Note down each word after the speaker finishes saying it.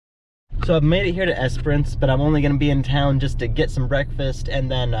So I've made it here to Esperance, but I'm only gonna be in town just to get some breakfast and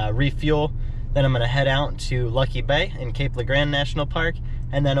then refuel. Then I'm gonna head out to Lucky Bay in Cape LeGrand National Park,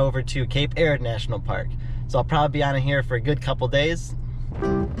 and then over to Cape Arid National Park. So I'll probably be on here for a good couple days.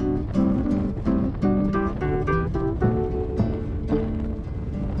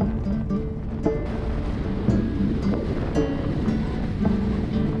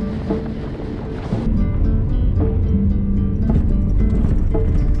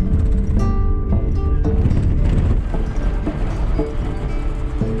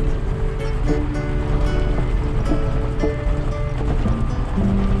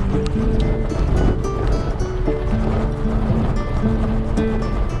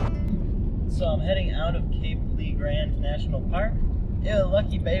 National Park. Yeah,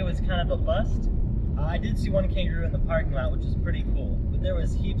 Lucky Bay was kind of a bust. I did see one kangaroo in the parking lot, which was pretty cool. But there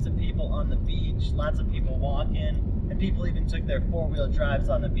was heaps of people on the beach, lots of people walking, and people even took their four-wheel drives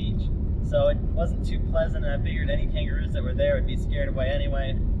on the beach. So it wasn't too pleasant, and I figured any kangaroos that were there would be scared away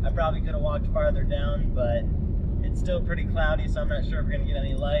anyway. I probably could have walked farther down, but it's still pretty cloudy, so I'm not sure if we're gonna get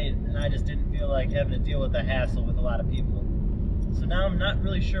any light, and I just didn't feel like having to deal with the hassle with a lot of people. So now I'm not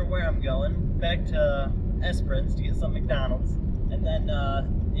really sure where I'm going. Back to Esperance to get some McDonald's, and then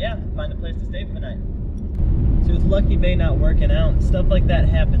yeah, find a place to stay for the night. So with Lucky Bay not working out, stuff like that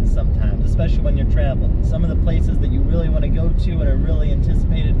happens sometimes, especially when you're traveling. Some of the places that you really want to go to and are really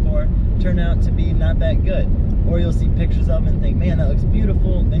anticipated for turn out to be not that good. Or you'll see pictures of them and think, man, that looks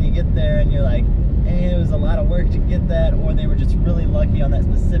beautiful. Then you get there and you're like, hey, it was a lot of work to get that, or they were just really lucky on that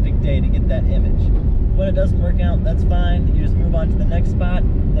specific day to get that image. When it doesn't work out, that's fine. You just move on to the next spot,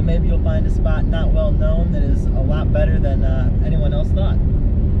 then maybe you'll find a spot not well known that is a lot better than anyone else thought.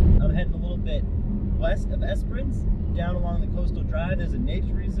 I'm heading a little bit west of Esperance, down along the coastal drive. There's a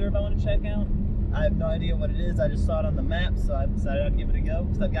nature reserve I want to check out. I have no idea what it is. I just saw it on the map, so I decided I'd give it a go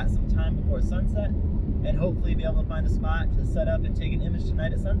because I've got some time before sunset, and hopefully be able to find a spot to set up and take an image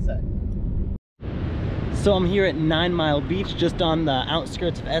tonight at sunset. So I'm here at 9 Mile Beach, just on the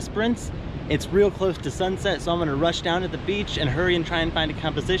outskirts of Esperance. It's real close to sunset, so I'm gonna rush down to the beach and hurry and try and find a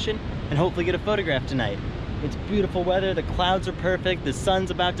composition and hopefully get a photograph tonight. It's beautiful weather, the clouds are perfect, the sun's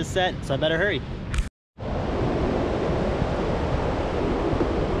about to set, so I better hurry.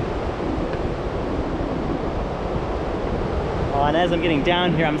 Oh, and as I'm getting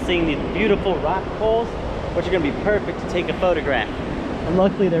down here, I'm seeing these beautiful rock pools, which are gonna be perfect to take a photograph. And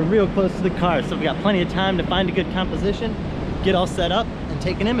luckily they're real close to the car, so we've got plenty of time to find a good composition, get all set up, and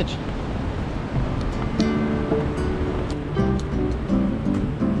take an image.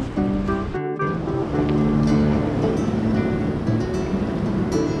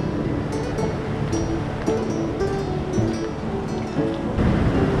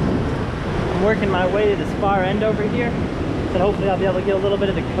 Working my way to this far end over here, so hopefully I'll be able to get a little bit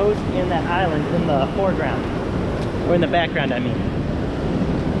of the coast and that island in the foreground, or in the background I mean.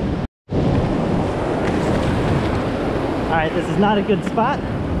 Alright, this is not a good spot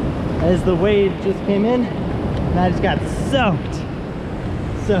as the wave just came in and I just got soaked,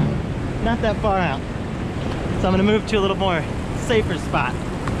 so not that far out. So I'm going to move to a little more safer spot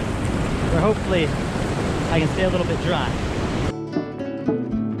where hopefully I can stay a little bit dry.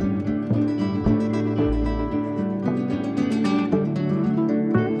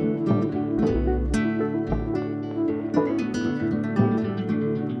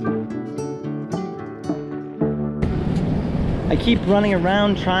 I keep running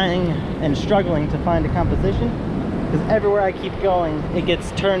around trying and struggling to find a composition because everywhere I keep going it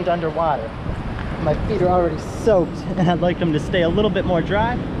gets turned underwater. My feet are already soaked and I'd like them to stay a little bit more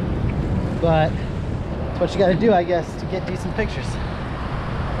dry, but it's what you got to do, I guess, to get decent pictures.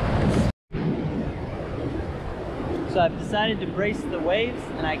 So I've decided to brace the waves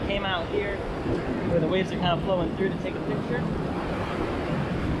and I came out here where the waves are kind of flowing through to take a picture.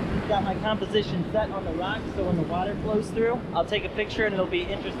 Got my composition set on the rock, so when the water flows through, I'll take a picture and it'll be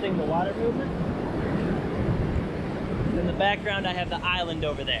interesting, the water movement. In the background, I have the island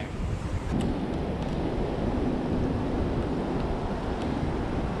over there.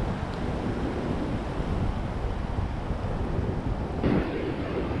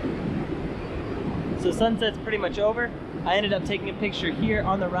 So sunset's pretty much over. I ended up taking a picture here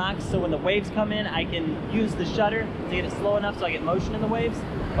on the rocks, so when the waves come in, I can use the shutter to get it slow enough so I get motion in the waves.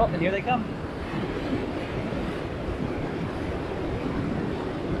 Oh, and here they come.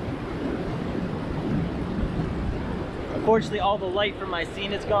 Unfortunately, all the light from my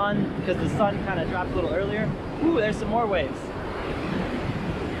scene is gone because the sun kind of dropped a little earlier. Ooh, there's some more waves.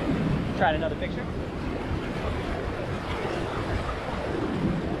 Try another picture.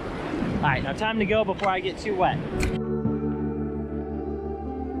 All right, now time to go before I get too wet.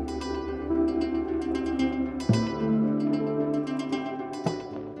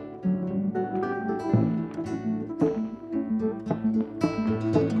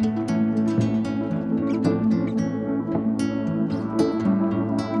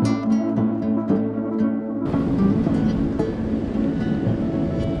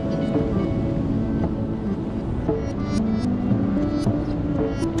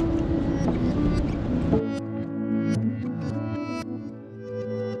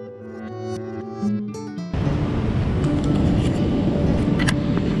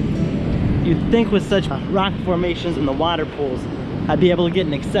 You'd think with such rock formations in the water pools, I'd be able to get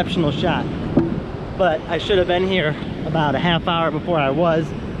an exceptional shot. But I should have been here about a half hour before I was,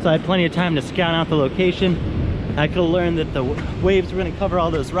 so I had plenty of time to scout out the location. I could have learned that the waves were gonna cover all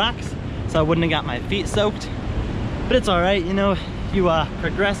those rocks, so I wouldn't have got my feet soaked. But it's all right, you know, you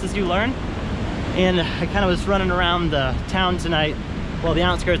progress as you learn. And I kind of was running around the town tonight, well, the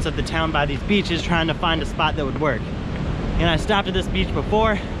outskirts of the town by these beaches, trying to find a spot that would work. And I stopped at this beach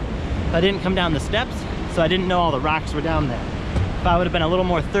before, but I didn't come down the steps, so I didn't know all the rocks were down there. If I would have been a little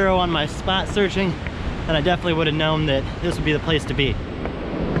more thorough on my spot searching, then I definitely would have known that this would be the place to be.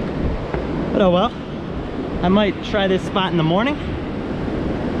 But oh well, I might try this spot in the morning.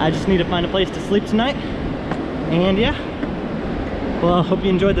 I just need to find a place to sleep tonight. And yeah, well, I hope you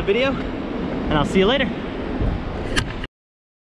enjoyed the video, and I'll see you later.